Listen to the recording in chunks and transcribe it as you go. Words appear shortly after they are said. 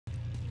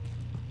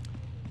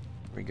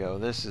we go.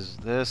 This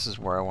is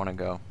where I want to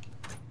go.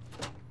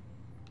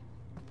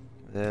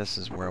 This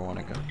is where I want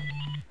to go.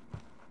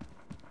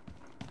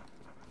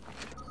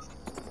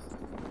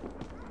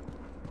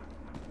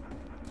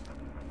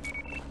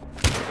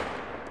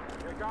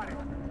 I got it.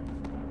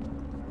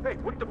 Hey,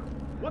 what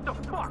the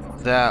fuck?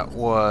 That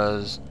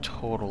was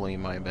totally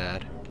my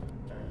bad.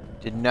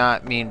 Did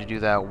not mean to do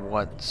that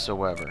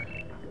whatsoever.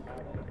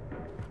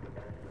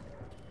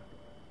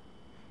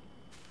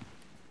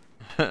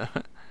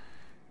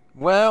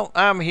 Well,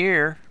 I'm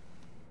here.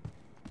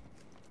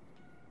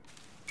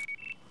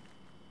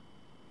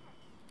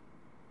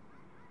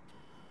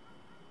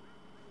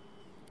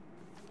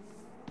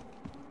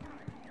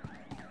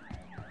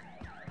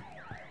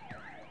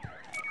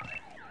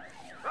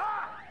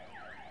 Ah!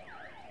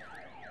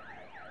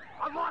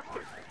 I lost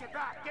it. Get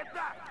back, get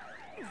back.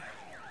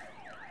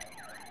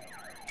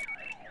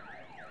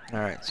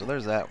 Alright, so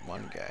there's that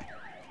one guy.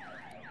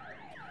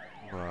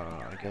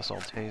 I guess I'll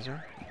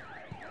taser.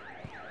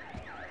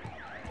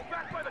 Go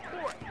back by the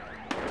court.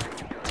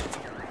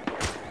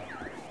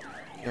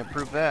 Can't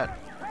prove that.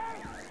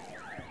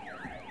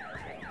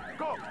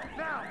 Go,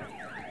 now.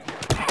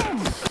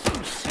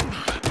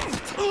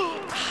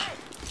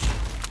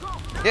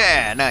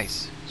 Yeah,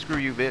 nice. Screw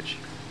you, bitch.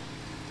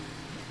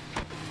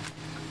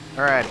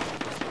 Alright.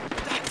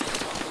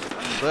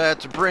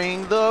 Let's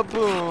bring the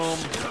boom.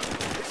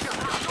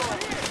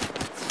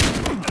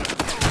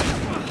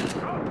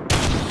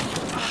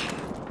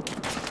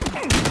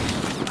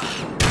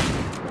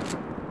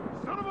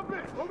 Son of a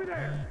bitch, over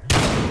there.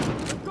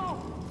 Let's go.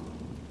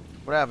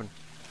 What happened?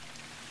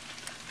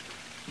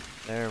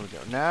 There we go.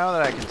 Now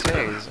that I can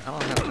tase, I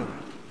don't have to...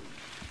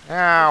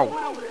 Ow!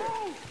 Over there.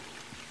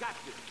 Got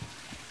you.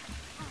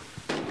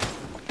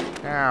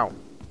 Ow.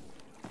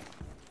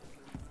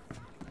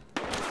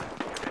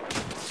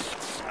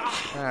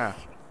 Ah.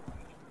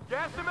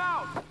 Gas him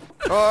out.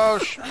 Oh,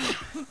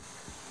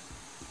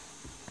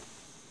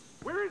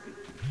 Where is he?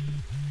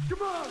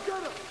 Come on,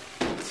 get him.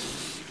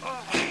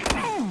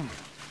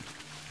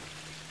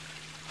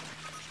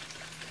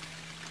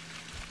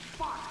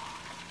 Fuck.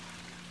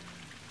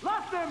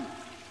 Left him.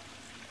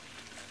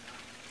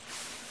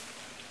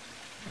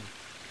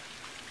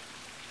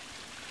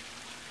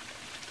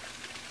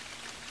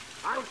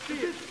 I don't see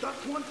it.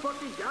 That's one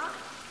fucking guy.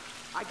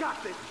 I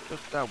got this.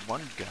 just that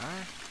one guy?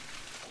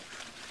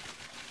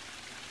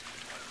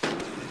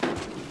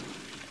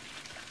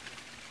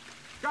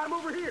 Got him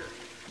over here.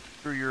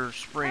 Through your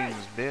springs,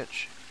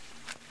 bitch.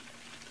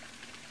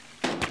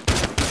 Go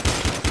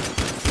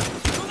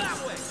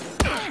that way.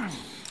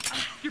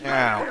 Get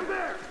Ow. back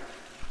there.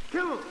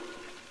 Kill him.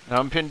 Now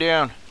I'm pinned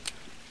down.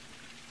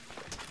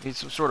 Need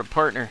some sort of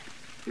partner.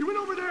 He went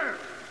over there.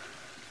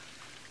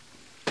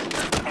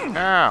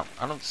 Ow!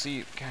 I don't see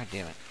you. God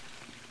damn it.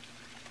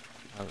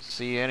 I don't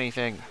see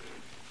anything.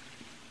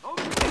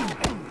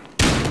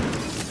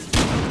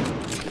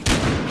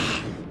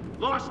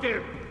 Lost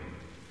him.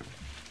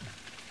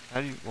 How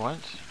do you... What?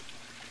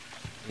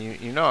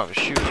 You know I was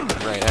shooting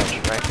right at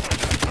you, right?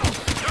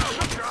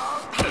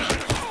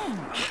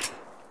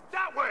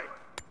 That way.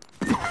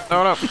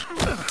 No, no.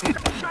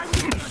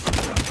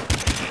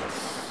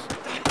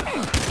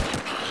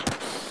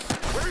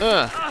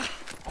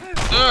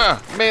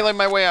 Melee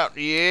my way out.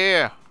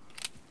 Yeah.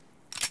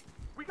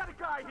 We got a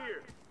guy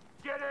here.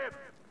 Get him.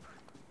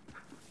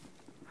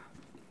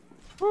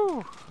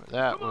 Whew.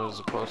 That was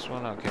a close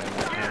one. Okay, I'm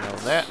not handle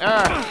that.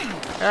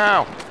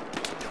 Ah! Ow!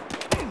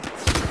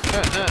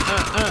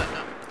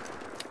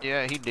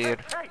 Yeah, he did.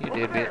 He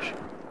did, bitch.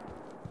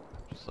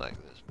 Just like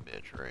this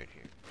bitch right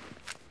here.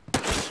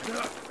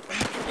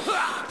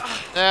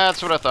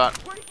 That's what I thought.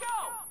 Where'd he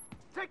go?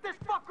 Take this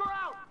fucker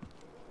out.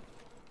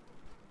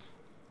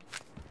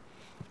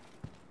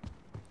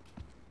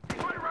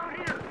 He's right around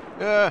here.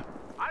 Yeah.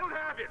 I don't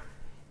have him.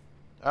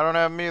 I don't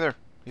have him either.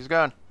 He's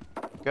gone.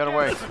 Got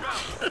away.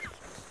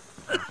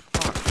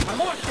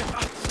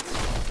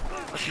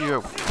 Fuck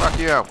you. Fuck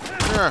you.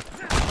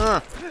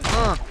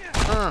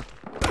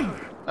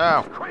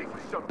 Ow.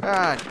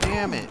 God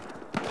damn it.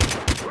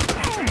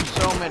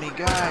 So many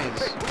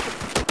guys.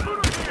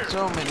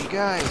 So many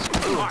guys.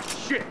 Oh,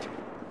 shit.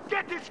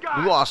 Get this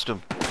guy. We lost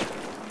him.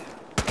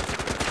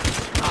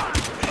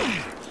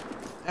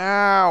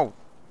 Ow.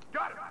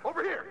 Got him.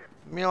 Over here.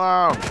 Leave me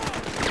alone.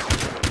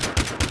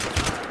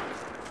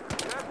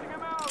 Testing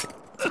him out.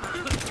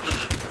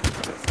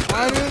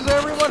 Why does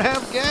everyone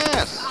have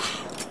gas?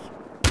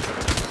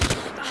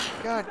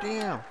 God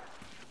damn.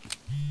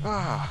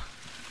 Ah.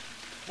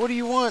 What do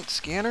you want,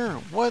 Scanner?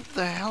 What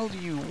the hell do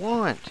you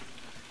want?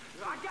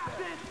 I got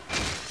this.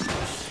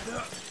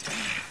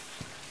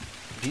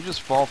 Did he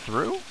just fall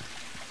through?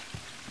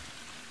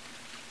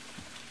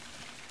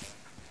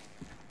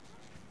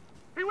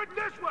 He went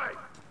this way.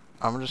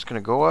 I'm just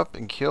gonna go up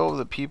and kill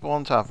the people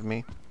on top of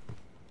me.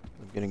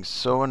 I'm getting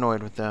so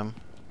annoyed with them.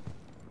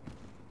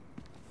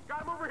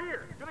 Got him over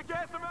here. Gonna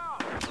gas him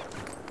out.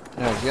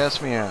 Yeah,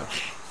 gas me out.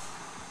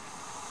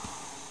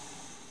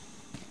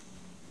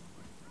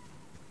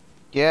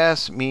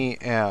 Gas me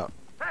out.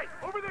 Hey,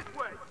 over this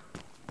way.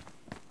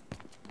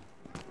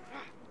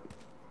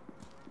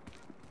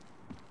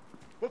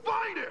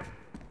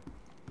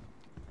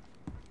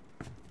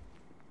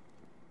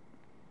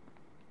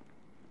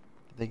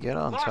 get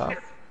on top?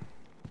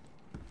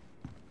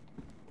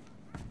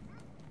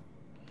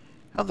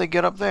 How'd they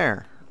get up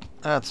there?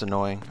 That's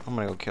annoying. I'm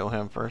gonna go kill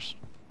him first.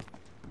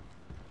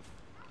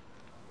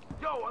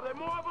 Yo, are there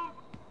more of them?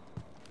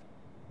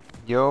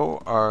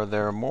 Yo, are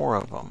there more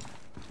of them?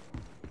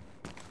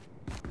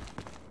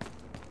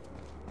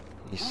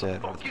 He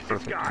said with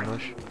perfect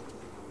English.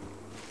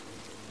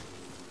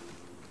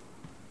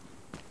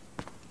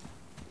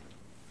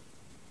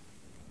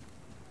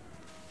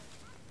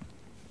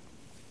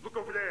 Look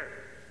over there.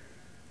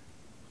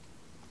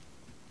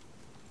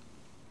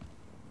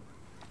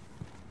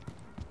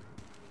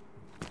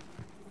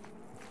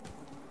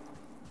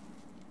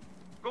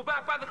 Go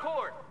back by the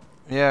court.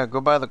 Yeah, go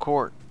by the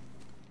court.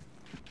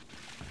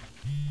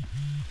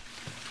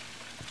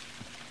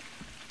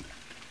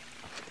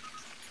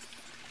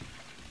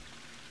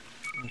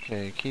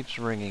 Okay, it keeps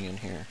ringing in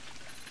here.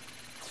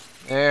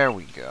 There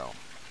we go.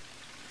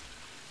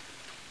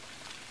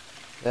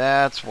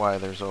 That's why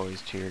there's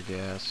always tear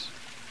gas.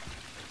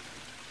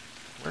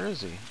 Where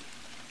is he?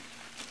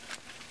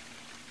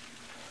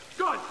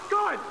 Gun!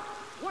 Gun!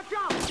 Watch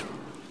out!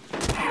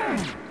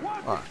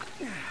 Fuck.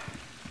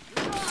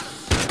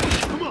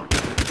 Come on!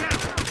 Down!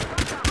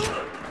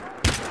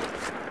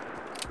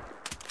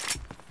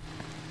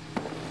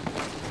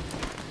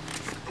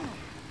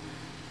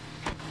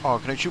 Oh,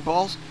 can I shoot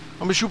balls? I'm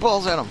gonna shoot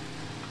balls at him.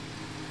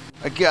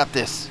 I got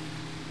this.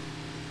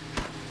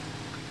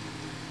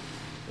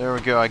 There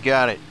we go, I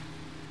got it.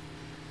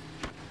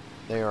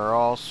 They are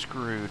all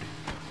screwed.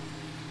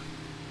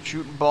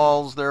 Shooting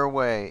balls their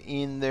way,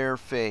 in their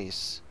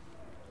face.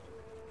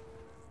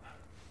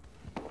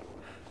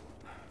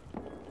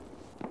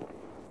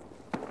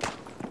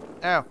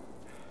 Ow.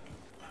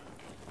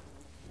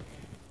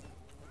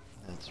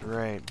 That's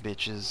right,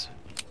 bitches.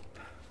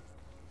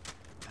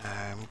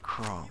 I'm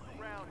crawling.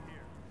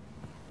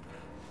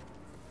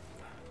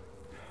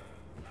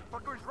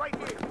 Fucker's right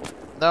here!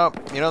 Nope,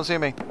 you don't see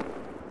me.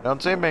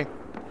 Don't see me.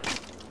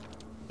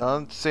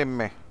 Don't see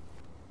me.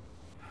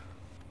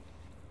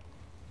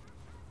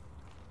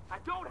 I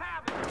don't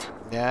have it!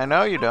 Yeah, I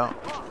know you don't.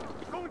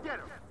 Go and get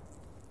him!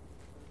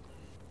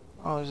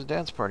 Oh, there's a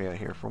dance party out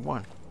here for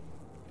one.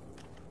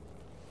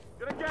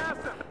 Gonna gas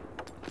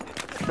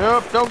him!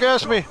 Nope, don't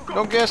gas me.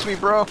 Don't gas me,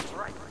 bro.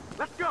 Alright,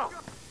 let's go!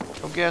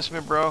 Don't gas me,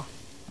 bro.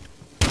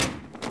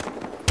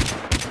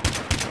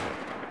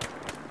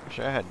 Wish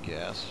I had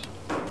gas.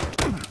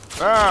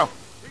 Oh!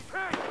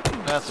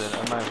 That's it.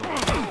 I might as well.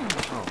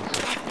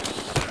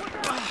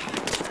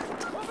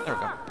 Oh, there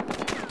we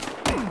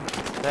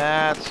go.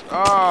 That's.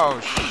 Oh,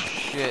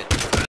 shit.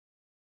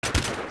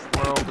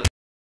 World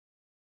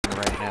is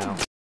right now.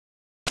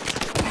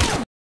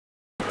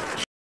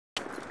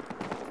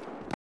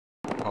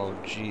 Oh,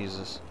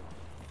 Jesus.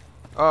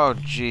 Oh,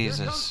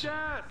 Jesus.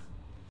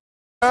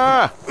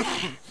 Ah!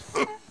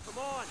 Come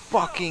on!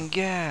 Fucking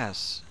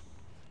gas.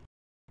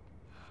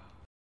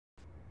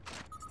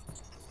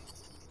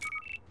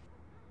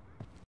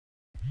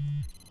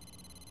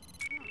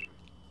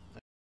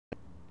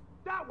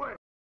 That way!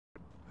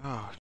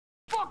 Oh,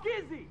 Fuck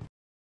is he?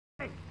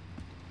 Hey!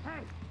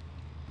 Hey!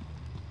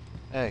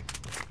 hey.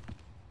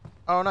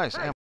 Oh, nice.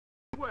 Hey. Ammo.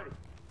 Way!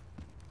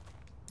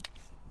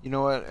 You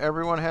know what?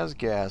 Everyone has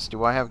gas.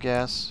 Do I have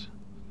gas?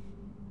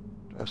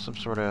 Do I have some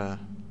sort of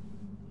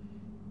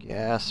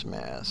gas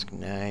mask?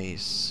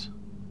 Nice.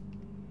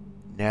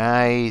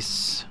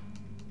 Nice.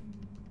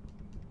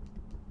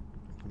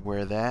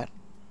 Wear that.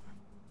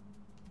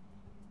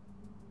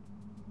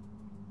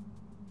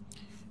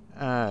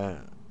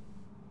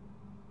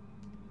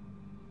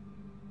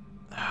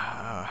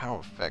 How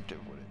effective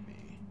would it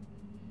be?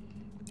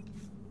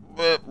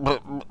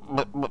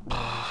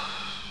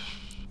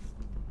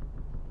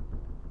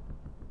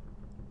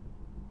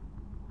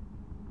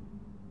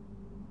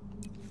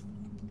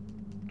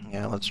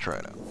 Yeah, let's try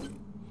it out.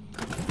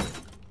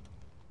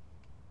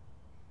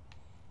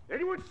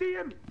 Anyone see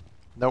him?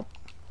 Nope.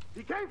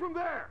 He came from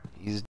there!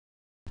 He's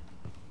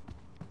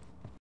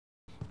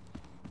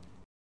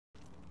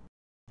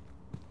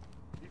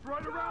He's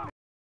right around!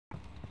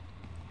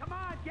 Come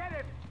on, get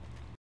him!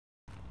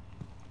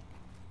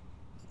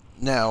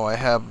 now I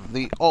have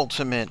the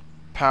ultimate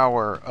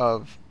power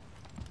of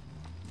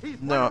He's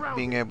right not around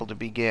being here. able to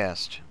be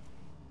gassed.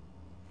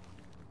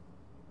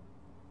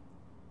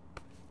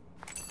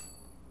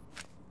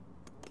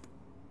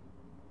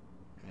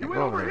 He Yeah, went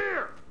go over over there.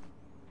 here!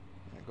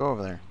 Yeah, go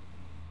over there.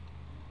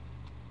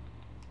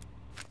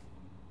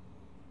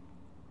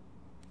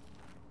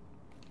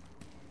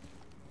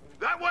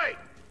 That way!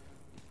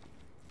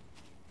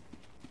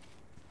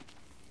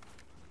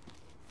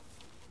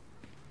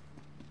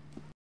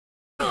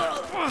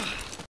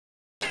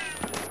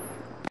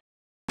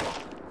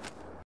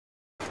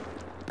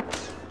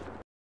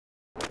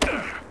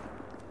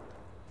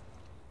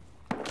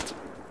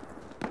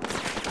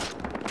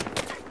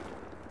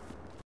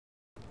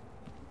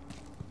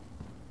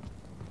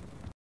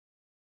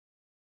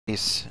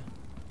 Nice.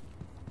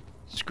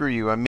 Screw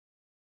you, I'm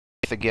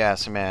the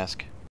gas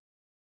mask.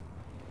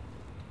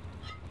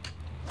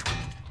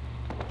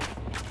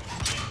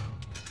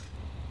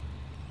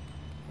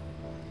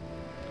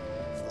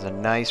 It's a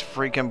nice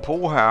freaking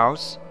pool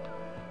house.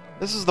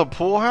 This is the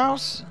pool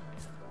house?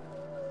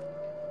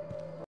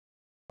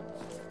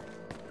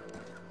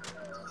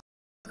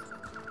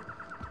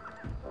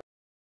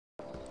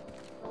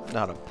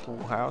 Not a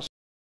pool house.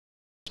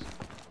 Let's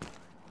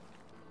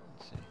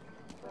see.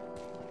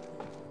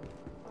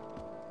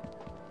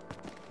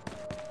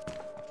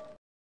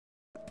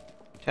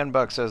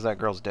 $10 says that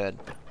girl's dead.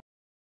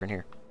 In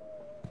here.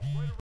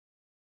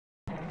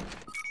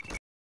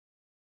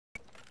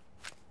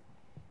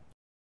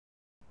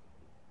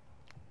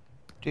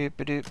 Doop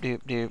doop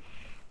doop doop.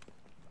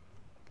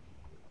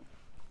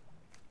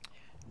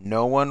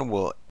 No one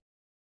will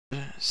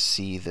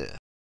see this.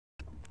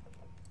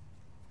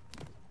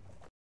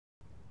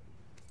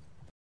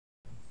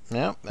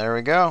 Yep, there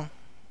we go.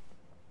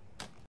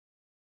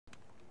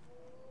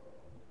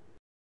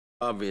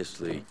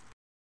 Obviously,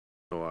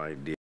 no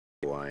idea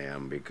who I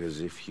am,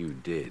 because if you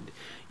did,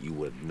 you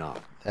would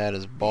not That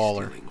is be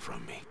baller. stealing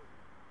from me.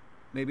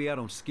 Maybe I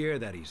don't scare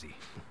that easy.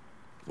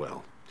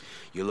 Well,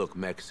 you look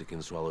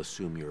Mexican, so I'll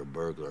assume you're a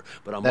burglar.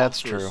 But I'm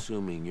That's also true.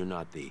 assuming you're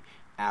not the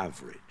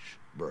average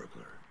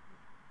burglar.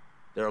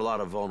 There are a lot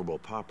of vulnerable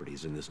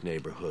properties in this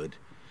neighborhood,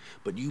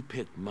 but you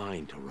picked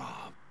mine to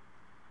rob.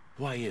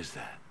 Why is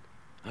that?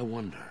 I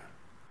wonder.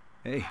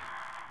 Hey,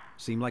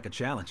 seemed like a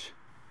challenge.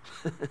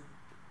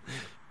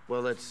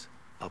 Well, let's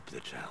up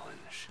the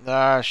challenge.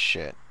 Ah,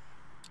 shit.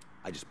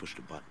 I just pushed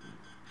a button,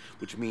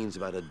 which means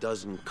about a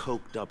dozen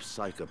coked-up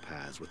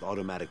psychopaths with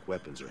automatic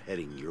weapons are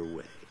heading your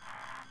way.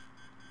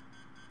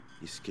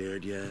 You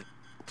scared yet?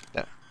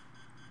 Yeah.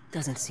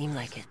 Doesn't seem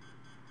like it.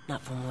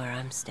 Not from where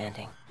I'm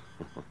standing.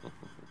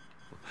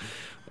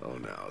 Oh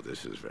no,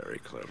 this is very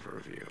clever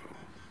of you.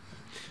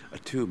 A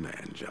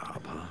two-man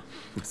job, huh?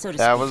 So to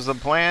That speak. was the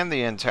plan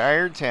the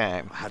entire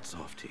time. Hats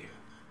off to you.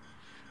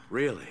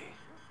 Really.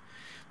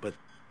 But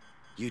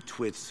you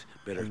twits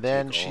better And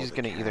then take all she's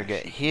the gonna either cash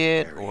get you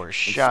hit carry or and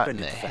shot spend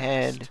in the it fast.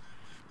 head.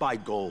 Buy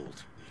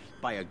gold.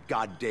 Buy a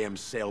goddamn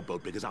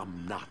sailboat, because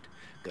I'm not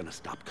gonna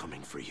stop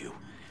coming for you.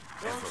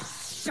 Ever.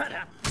 Shut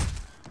up!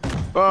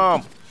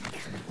 Boom.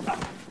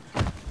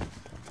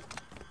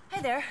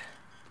 Hey there.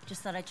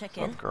 Just thought I'd check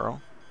in. Up,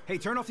 girl. Hey,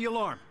 turn off the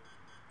alarm.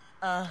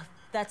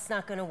 That's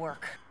not gonna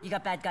work. You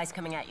got bad guys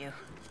coming at you.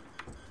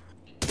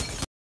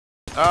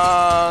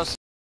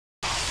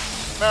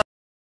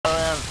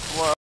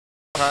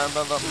 Time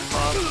of the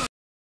month.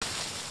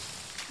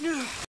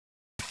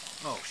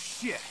 Oh,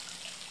 shit.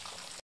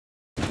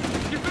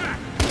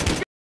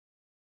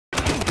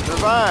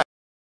 Survive.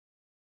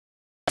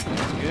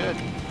 Good.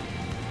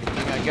 Good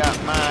thing I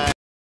got my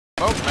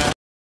smoke man.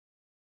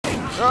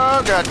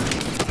 Oh god.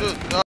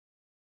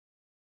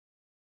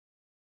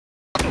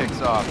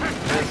 Kicks off.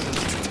 This is.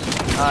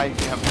 I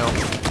have no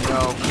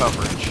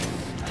coverage.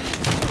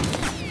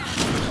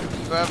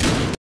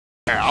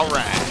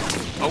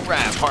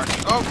 Alright, partner.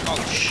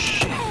 Oh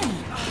shit.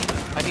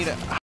 I need a.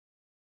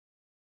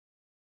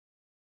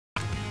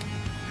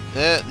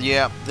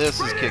 Yeah, this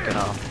is kicking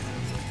off.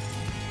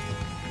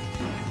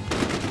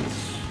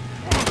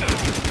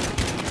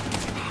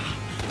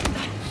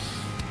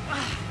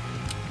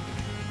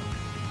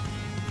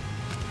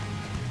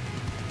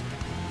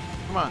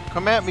 Come on,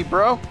 come at me,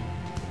 bro.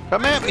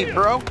 Come at me,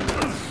 bro.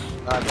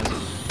 I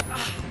missed.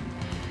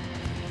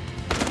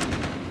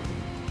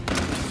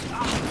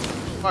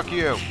 Fuck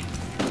you.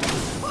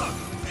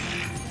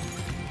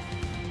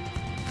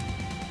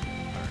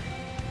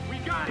 We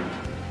got him.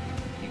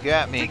 You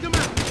got me. Take him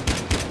out.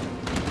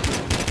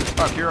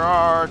 Fuck your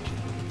heart.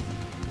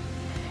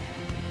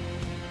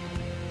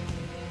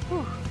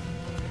 Whew.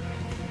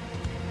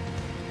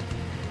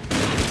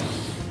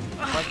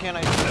 Why can't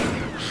I?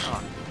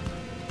 Oh.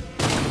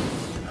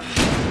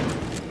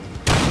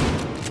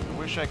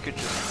 I wish I could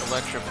just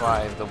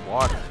electrify the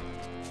water.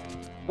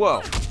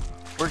 Whoa!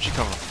 Where'd she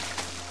come from?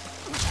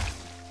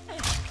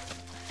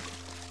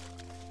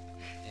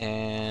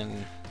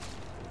 And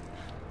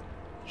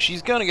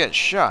she's gonna get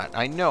shot.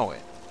 I know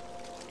it.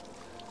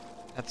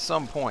 At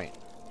some point.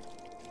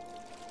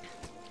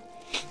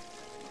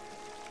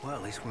 Well,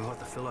 at least we won't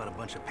have to fill out a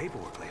bunch of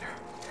paperwork later.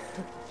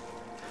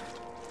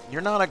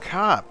 You're not a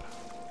cop.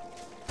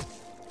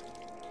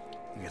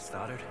 You get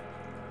started?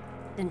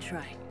 Then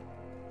try.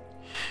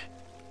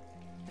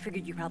 I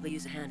figured you'd probably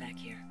use a hand back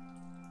here.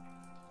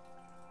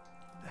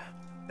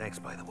 Thanks,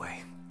 by the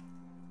way.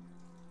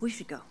 We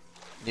should go.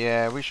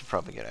 Yeah, we should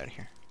probably get out of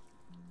here.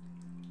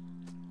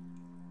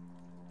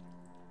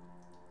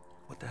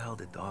 What the hell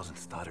did Dawes and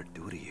Stoddard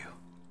do to you?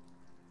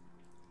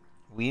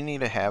 We need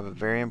to have a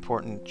very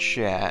important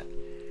chat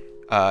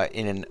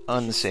in an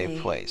unsafe say-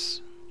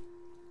 place.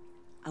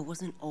 I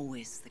wasn't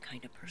always the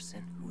kind of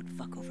person who would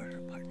fuck over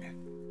her partner.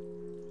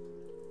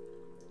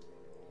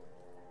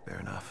 Fair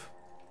enough.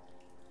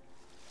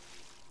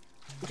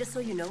 Just so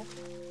you know,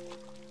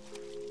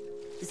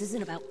 this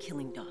isn't about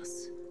killing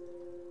Dawes.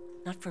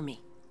 Not for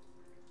me.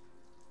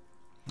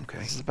 Okay.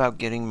 This is about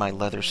getting my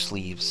leather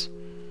sleeves.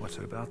 What's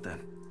it about then?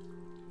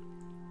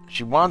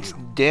 She wants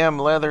damn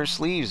leather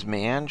sleeves,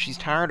 man. She's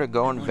tired of I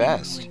going want him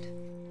vest.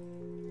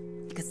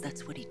 ruined. Because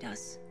that's what he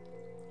does.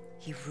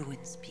 He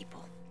ruins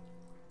people.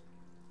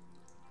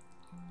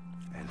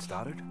 And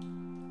Stoddard?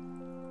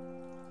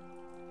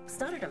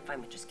 Stoddard, I'm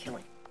fine with just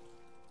killing.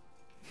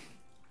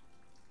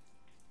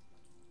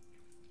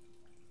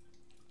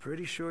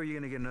 Pretty sure you're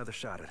gonna get another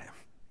shot at him.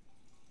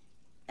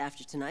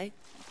 After tonight,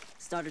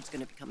 Stoddard's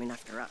gonna be coming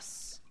after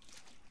us.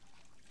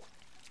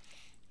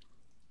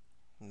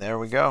 There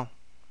we go.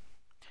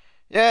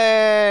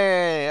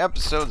 Yay!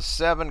 Episode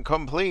 7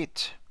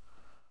 complete.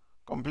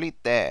 Complete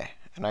there.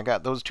 And I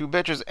got those 2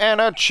 bitches and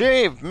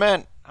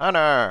achievement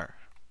hunter.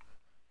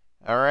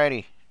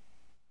 Alrighty.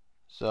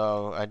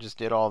 So I just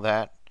did all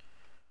that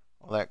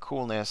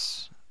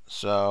coolness.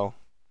 So,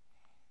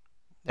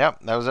 yep,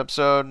 that was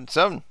episode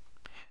 7.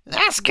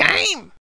 Nice game!